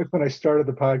told my wife when I started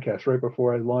the podcast, right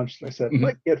before I launched, I said, if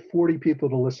I get 40 people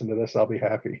to listen to this, I'll be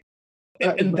happy.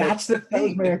 And that's the thing. That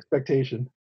was my expectation.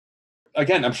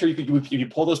 Again, I'm sure if you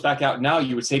pull those back out now,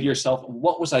 you would say to yourself,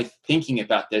 what was I thinking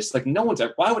about this? Like, no one's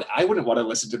ever, I wouldn't want to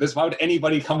listen to this. Why would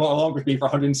anybody come along with me for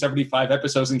 175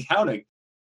 episodes and counting?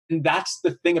 And that's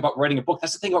the thing about writing a book.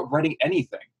 That's the thing about writing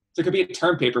anything. So it could be a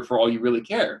term paper for all you really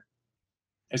care.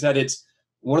 Is that it's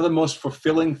one of the most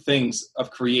fulfilling things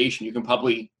of creation you can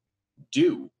probably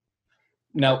do.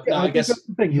 Now I guess that's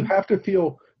the thing. You have to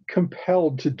feel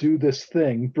compelled to do this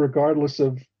thing, regardless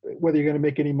of whether you're going to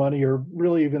make any money or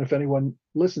really even if anyone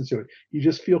listens to it. You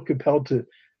just feel compelled to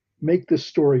make this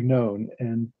story known,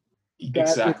 and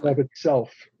that in and of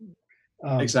itself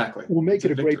will make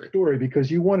it a great story because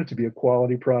you want it to be a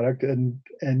quality product and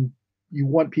you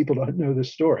want people to know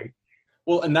this story.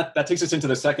 Well, and that takes us into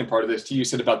the second part of this, too. You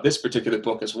said about this particular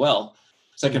book as well.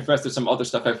 So I confess there's some other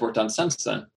stuff I've worked on since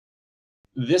then.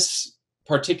 This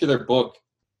particular book,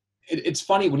 it's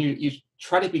funny when you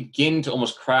try to begin to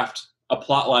almost craft a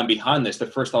plot line behind this. The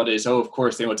first thought is, of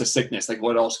course, it's a sickness. Like,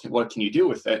 what can you do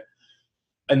with it?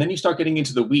 And then you start getting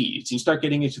into the weeds. You start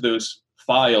getting into those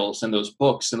files and those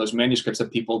books and those manuscripts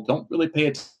that people don't really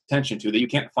pay attention to, that you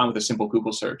can't find with a simple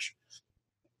Google search.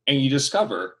 And you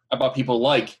discover about people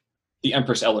like the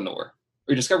Empress Eleanor, or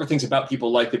you discover things about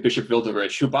people like the Bishop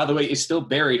Wilderich, who, by the way, is still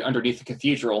buried underneath the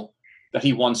cathedral that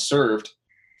he once served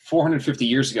 450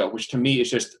 years ago, which to me is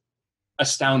just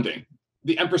astounding.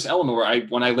 The Empress Eleanor,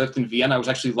 when I lived in Vienna, I was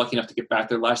actually lucky enough to get back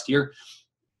there last year.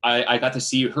 I got to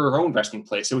see her own resting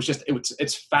place.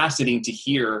 It's fascinating to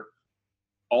hear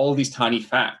all of these tiny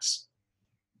facts.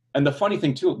 And the funny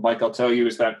thing too, Mike, I'll tell you,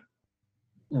 is that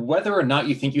whether or not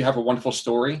you think you have a wonderful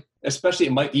story, especially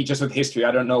it might be just with history,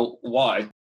 I don't know why,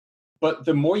 but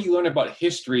the more you learn about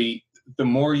history, the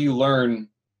more you learn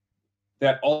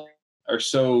that all are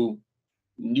so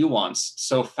nuanced,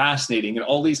 so fascinating, and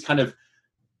all these kind of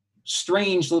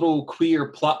strange little queer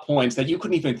plot points that you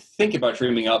couldn't even think about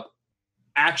dreaming up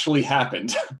actually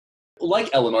happened. Like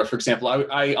Eleanor, for example,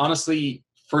 I honestly,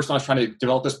 first when I was trying to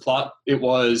develop this plot, it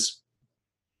was,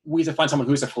 we have to find someone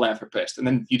who's a philanthropist. And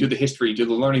then you do the history, you do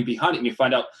the learning behind it, and you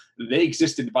find out they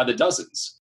existed by the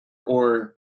dozens.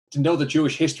 Or to know the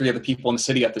Jewish history of the people in the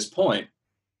city at this point,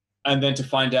 and then to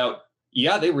find out,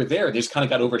 yeah, they were there. They just kind of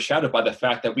got overshadowed by the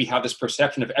fact that we have this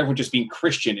perception of everyone just being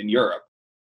Christian in Europe.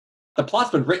 The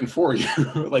plot's been written for you.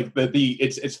 Like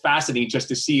it's fascinating just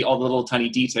to see all the little tiny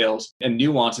details and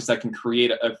nuances that can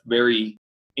create a very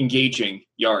engaging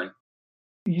yarn.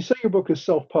 You say your book is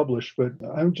self-published, but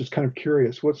I'm just kind of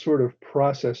curious, what sort of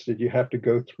process did you have to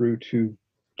go through to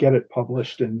get it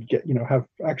published and get, have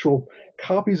actual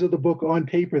copies of the book on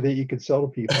paper that you could sell to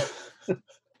people?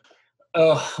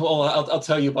 Oh, well, I'll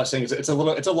tell you by saying it's a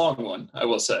long one, I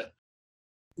will say.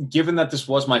 Given that this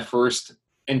was my first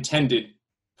intended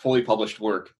fully published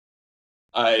work,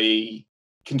 I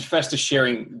confess to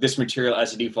sharing this material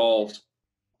as it evolved,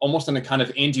 almost in a kind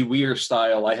of Andy Weir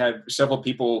style. I had several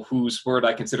people whose word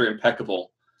I consider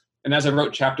impeccable. And as I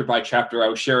wrote chapter by chapter, I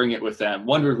was sharing it with them.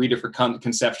 One would read it for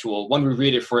conceptual, one would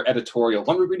read it for editorial,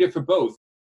 one would read it for both.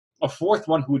 A fourth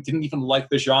one who didn't even like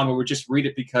the genre would just read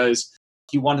it because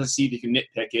he wanted to see if he could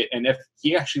nitpick it. And if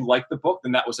he actually liked the book,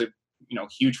 then that was a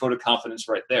huge vote of confidence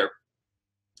right there.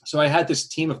 So I had this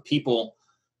team of people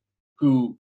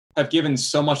who have given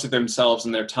so much of themselves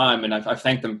and their time, and I've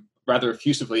thanked them rather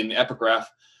effusively in the epigraph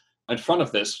in front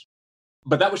of this.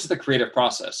 But that was just the creative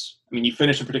process. I mean, you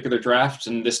finish a particular draft,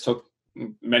 and this took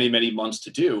many, many months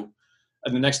to do.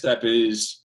 And the next step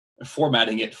is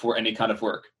formatting it for any kind of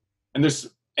work. And there's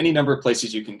any number of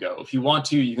places you can go. If you want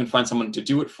to, you can find someone to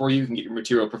do it for you. You can get your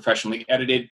material professionally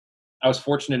edited. I was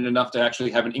fortunate enough to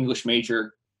actually have an English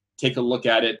major take a look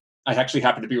at it. I actually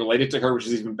happen to be related to her, which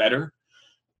is even better.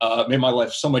 Made my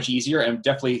life so much easier, and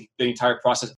definitely the entire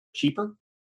process cheaper,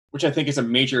 which I think is a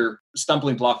major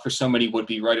stumbling block for so many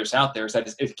would-be writers out there, is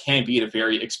that it can be a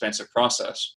very expensive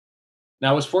process.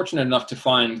 Now, I was fortunate enough to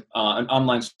find an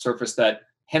online service that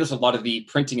handles a lot of the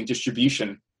printing and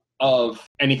distribution of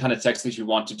any kind of text that you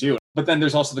want to do. But then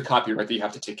there's also the copyright that you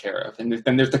have to take care of. And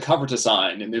then there's the cover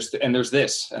design, and there's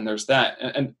this, and there's that.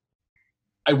 And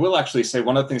I will actually say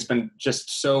one of the things that's been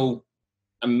just so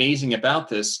amazing about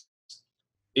this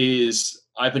is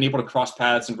I've been able to cross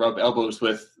paths and rub elbows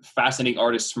with fascinating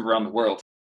artists from around the world.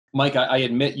 Mike, I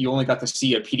admit you only got to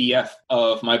see a PDF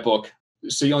of my book,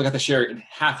 so you only got to share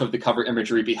half of the cover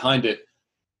imagery behind it.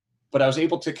 But I was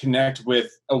able to connect with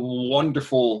a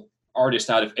wonderful artist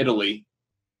out of Italy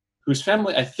whose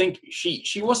family, I think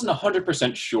she wasn't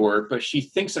 100% sure, but she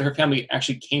thinks that her family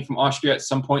actually came from Austria at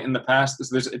some point in the past.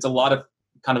 It's a lot of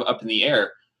kind of up in the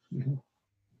air. Mm-hmm.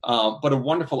 But a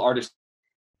wonderful artist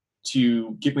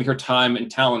to give me her time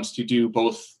and talents to do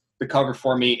both the cover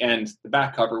for me and the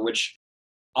back cover, which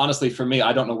honestly for me,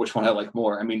 I don't know which one I like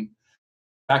more. I mean,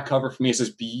 back cover for me is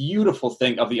this beautiful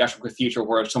thing of the actual cathedral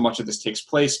where so much of this takes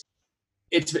place.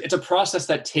 It's a process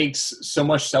that takes so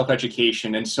much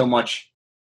self-education and so much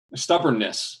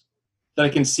stubbornness that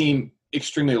it can seem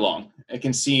extremely long. It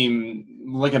can seem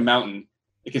like a mountain.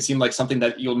 It can seem like something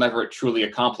that you'll never truly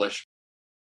accomplish.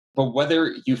 But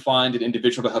whether you find an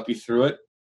individual to help you through it,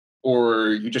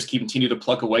 or you just continue to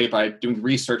plug away by doing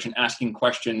research and asking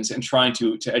questions and trying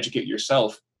to educate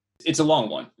yourself, it's a long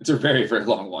one. It's a very, very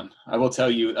long one. I will tell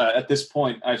you, at this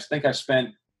point, I think I've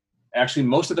spent actually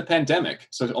most of the pandemic,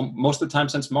 so most of the time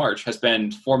since March, has been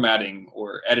formatting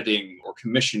or editing or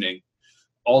commissioning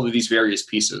all of these various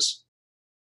pieces.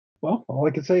 Well, all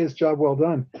I can say is job well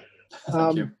done.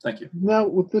 Thank you. Now,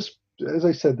 with this, as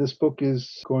I said, this book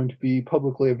is going to be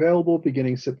publicly available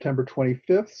beginning September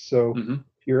 25th. So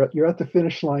you're at the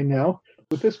finish line now.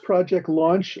 With this project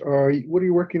launch, what are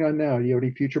you working on now? Do you have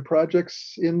any future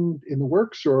projects in the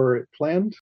works or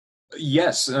planned?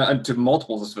 Yes, to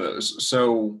multiples of those.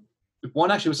 So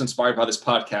one actually was inspired by this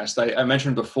podcast. I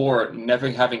mentioned before never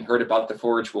having heard about the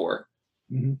Forage War.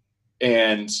 Mm-hmm.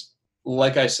 And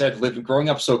like I said, growing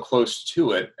up so close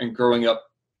to it and growing up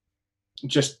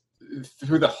just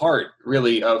through the heart,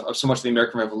 really, of so much of the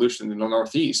American Revolution in the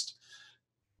Northeast,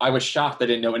 I was shocked I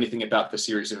didn't know anything about the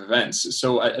series of events.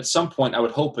 So at some point, I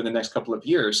would hope in the next couple of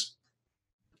years,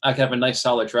 I could have a nice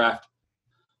solid draft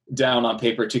down on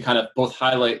paper to kind of both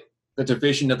highlight the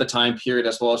division of the time period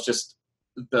as well as just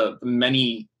the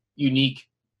many unique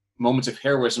moments of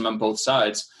heroism on both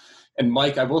sides. And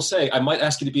Mike, I will say, I might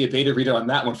ask you to be a beta reader on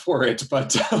that one for it, but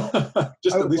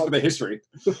just at least for the history.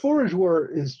 The Forage War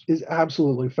is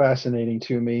absolutely fascinating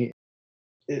to me.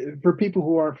 For people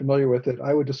who aren't familiar with it,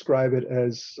 I would describe it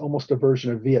as almost a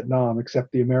version of Vietnam,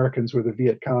 except the Americans were the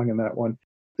Viet Cong in that one.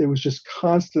 There was just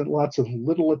constant, lots of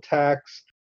little attacks,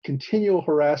 continual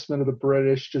harassment of the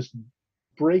British, just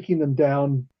breaking them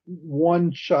down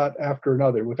one shot after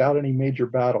another without any major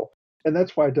battle. And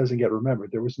that's why it doesn't get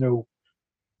remembered. There was no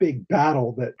big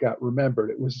battle that got remembered.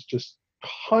 It was just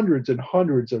hundreds and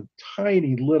hundreds of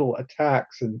tiny little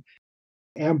attacks and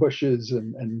ambushes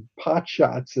and pot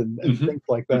shots and things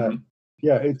like that.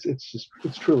 Yeah, it's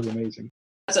truly amazing.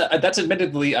 That's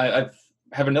admittedly, I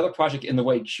have another project in the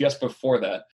way just before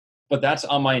that, but that's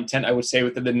on my intent, I would say,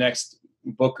 within the next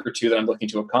book or two that I'm looking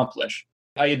to accomplish.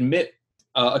 I admit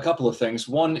a couple of things.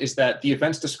 One is that the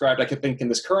events described, I could think in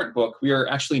this current book, we are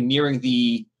actually nearing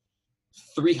the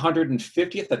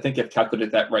 350th, I think I've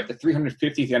calculated that right, the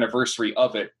 350th anniversary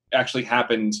of it actually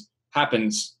happens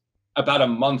about a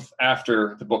month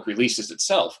after the book releases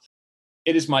itself.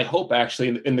 It is my hope,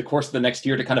 actually, in the course of the next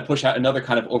year to kind of push out another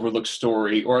kind of overlooked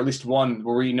story, or at least one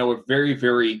where we know a very,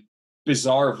 very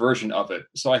bizarre version of it.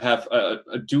 So I have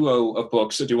a duo of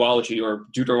books, a duology or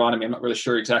Deuteronomy, I'm not really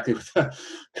sure exactly what the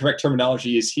correct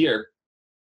terminology is here,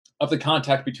 of the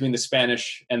contact between the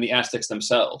Spanish and the Aztecs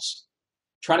themselves.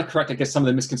 Trying to correct, I guess, some of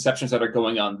the misconceptions that are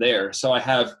going on there. So I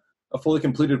have a fully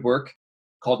completed work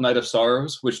called Night of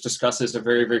Sorrows, which discusses a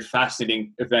very, very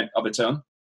fascinating event of its own.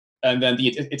 And then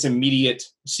its immediate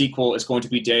sequel is going to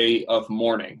be Day of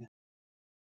Mourning.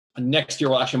 Next year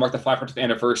will actually mark the 500th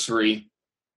anniversary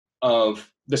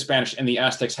of the Spanish and the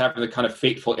Aztecs having the kind of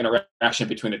fateful interaction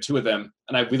between the two of them.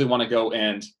 And I really want to go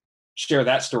and share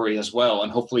that story as well,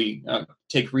 and hopefully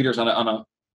take readers to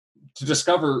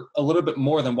discover a little bit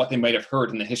more than what they might have heard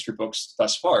in the history books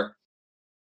thus far.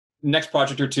 Next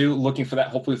project or two, looking for that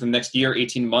hopefully within the next year,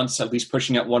 18 months, at least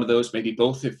pushing out one of those, maybe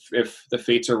both if the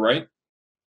fates are right.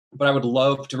 But I would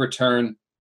love to return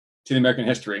to the American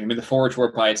history. I mean, the Forge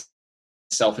War by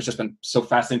itself has just been so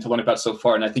fascinating to learn about so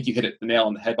far. And I think you hit the nail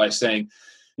on the head by saying,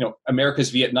 America's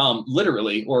Vietnam,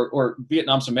 literally, or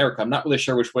Vietnam's America. I'm not really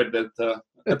sure which way the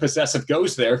possessive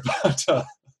goes there,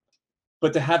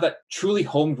 but to have that truly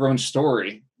homegrown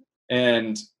story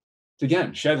and,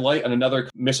 again, shed light on another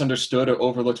misunderstood or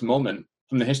overlooked moment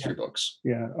from the history books.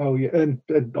 Yeah. Oh, yeah.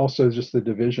 And also just the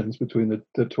divisions between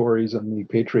the Tories and the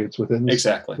Patriots within this.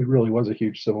 Exactly. It really was a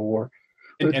huge civil war.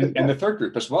 And the third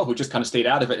group as well, who just kind of stayed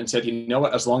out of it and said, you know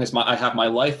what, as long as I have my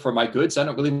life for my goods, I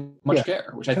don't really much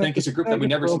care, which I think is a group that we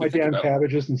never see to think about.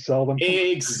 Cabbages and sell them.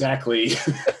 Exactly.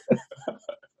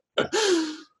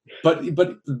 But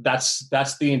that's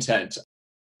the intent.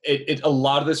 A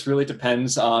lot of this really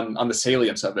depends on the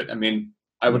salience of it. I mean,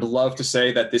 I would love to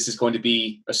say that this is going to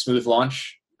be a smooth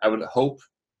launch. I would hope,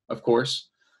 of course.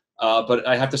 But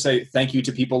I have to say thank you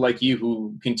to people like you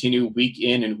who continue week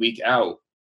in and week out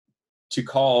to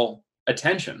call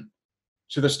attention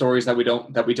to the stories that we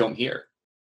don't hear.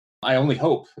 I only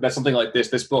hope that something like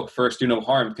this book, First Do No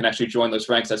Harm, can actually join those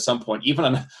ranks at some point, even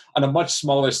on a much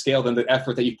smaller scale than the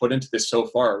effort that you put into this so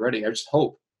far already. I just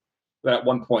hope that at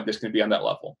one point this can be on that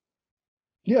level.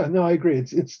 Yeah, no, I agree.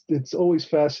 It's always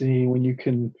fascinating when you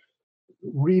can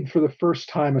read for the first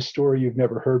time a story you've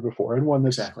never heard before, and one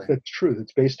that's true,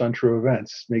 that's based on true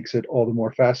events, makes it all the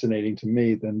more fascinating to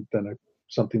me than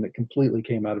something that completely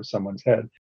came out of someone's head.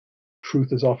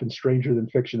 Truth is often stranger than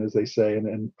fiction, as they say,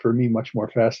 and for me, much more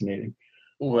fascinating.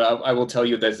 Well, I will tell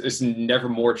you that it's never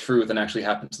more true than actually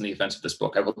happens in the events of this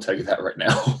book. I will tell you that right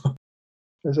now.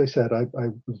 As I said, I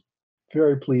was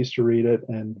very pleased to read it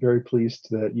and very pleased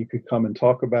that you could come and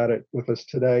talk about it with us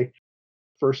today.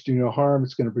 First Do No Harm.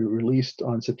 It's going to be released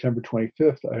on September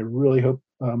 25th. I really hope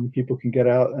people can get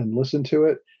out and listen to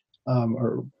it.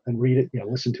 And read it,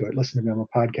 listen to it. Listen to me, I'm a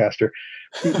podcaster.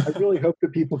 I really hope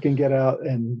that people can get out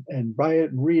and buy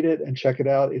it and read it and check it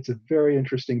out. It's a very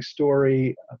interesting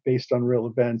story based on real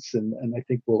events, and I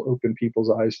think will open people's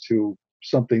eyes to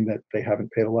something that they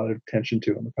haven't paid a lot of attention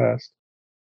to in the past.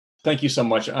 Thank you so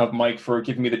much, Mike, for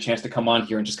giving me the chance to come on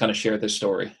here and just kind of share this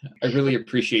story. I really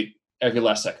appreciate every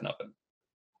last second of it.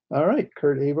 All right,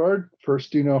 Kurt Avard,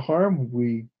 First Do No Harm.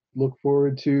 We look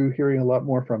forward to hearing a lot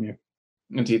more from you.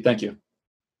 Indeed. Thank you.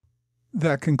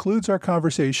 That concludes our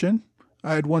conversation.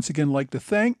 I'd once again like to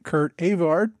thank Kurt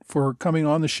Avard for coming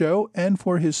on the show and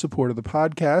for his support of the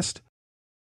podcast.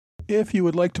 If you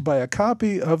would like to buy a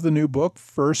copy of the new book,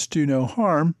 First Do No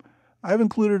Harm, I've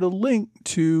included a link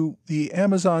to the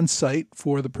Amazon site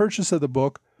for the purchase of the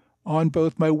book on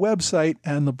both my website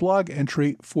and the blog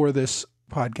entry for this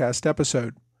podcast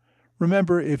episode.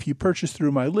 Remember, if you purchase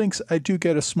through my links, I do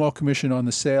get a small commission on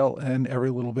the sale, and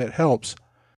every little bit helps.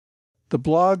 The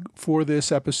blog for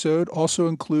this episode also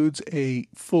includes a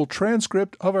full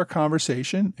transcript of our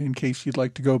conversation in case you'd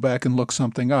like to go back and look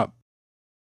something up.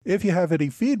 If you have any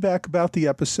feedback about the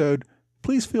episode,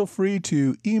 please feel free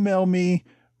to email me,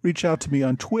 reach out to me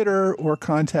on Twitter, or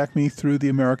contact me through the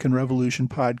American Revolution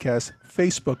Podcast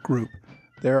Facebook group.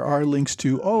 There are links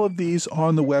to all of these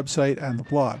on the website and the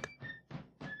blog.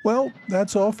 Well,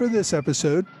 that's all for this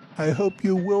episode. I hope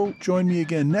you will join me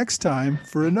again next time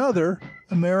for another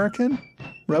American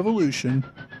Revolution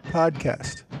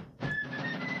podcast.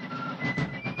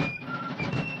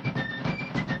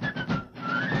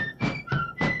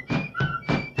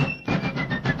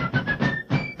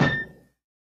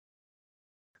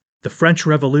 The French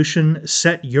Revolution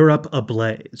set Europe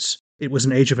ablaze. It was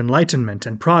an age of enlightenment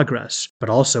and progress,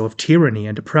 but also of tyranny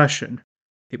and oppression.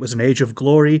 It was an age of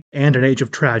glory and an age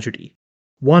of tragedy.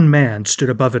 One man stood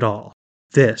above it all.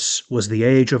 This was the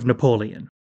Age of Napoleon.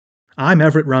 I'm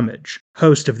Everett Rummage,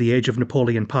 host of the Age of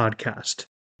Napoleon podcast.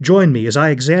 Join me as I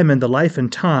examine the life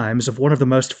and times of one of the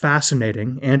most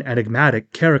fascinating and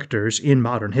enigmatic characters in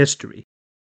modern history.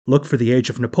 Look for the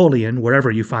Age of Napoleon wherever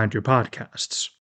you find your podcasts.